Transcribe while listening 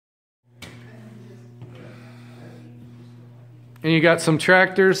And you got some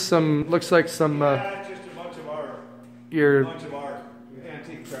tractors, some, looks like some, Yeah, just a bunch of our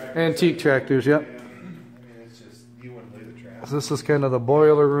antique tractors. Antique tractors, yep. Yeah. I mean, it's just, you wouldn't leave the trash. So this is kind of the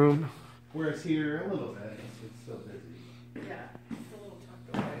boiler room. Whereas here, a little bit, it's still busy. Yeah, it's a little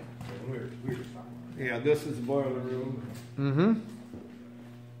tucked away. We're just fine. Yeah, this is the boiler room. Mm-hmm.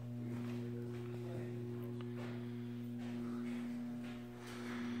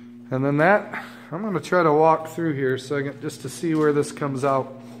 And then that, I'm going to try to walk through here a second just to see where this comes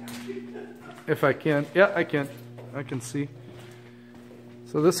out. If I can. Yeah, I can. I can see.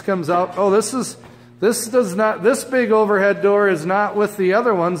 So this comes out. Oh, this does not, this big overhead door is not with the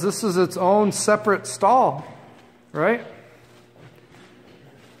other ones. This is its own separate stall, right?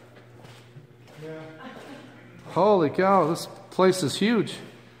 Yeah. Holy cow, this place is huge.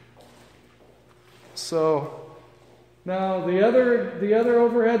 So now the other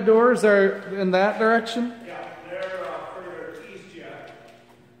overhead doors are in that direction? Yeah, they're further east yet.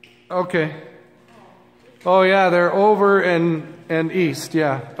 Okay. Oh yeah, they're over and east,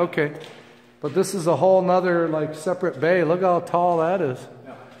 yeah. Okay. But this is a whole nother like separate bay. Look how tall that is.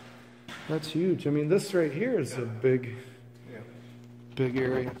 Yeah. That's huge. I mean, this right here is a big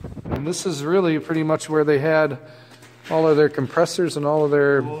area. And this is really pretty much where they had all of their compressors and all of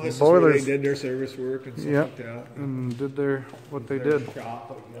their This boilers. is where they did their service work and stuff like that. And did what they Their did.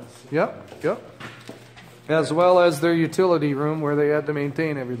 shop, I guess. Yep. As well as their utility room where they had to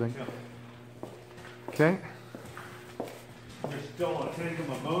maintain everything. Yeah. Okay. There's still a tank of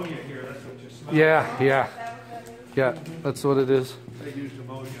ammonia here, that's what you smell. Yeah, that's what it is. They used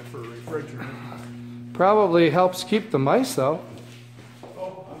ammonia for refrigerant. Probably helps keep the mice out.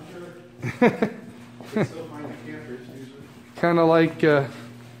 Oh, I'm sure. They still find the campers usually. Kind of like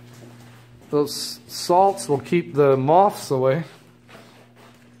those salts will keep the moths away.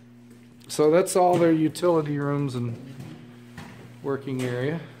 So that's all their utility rooms and working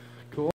area.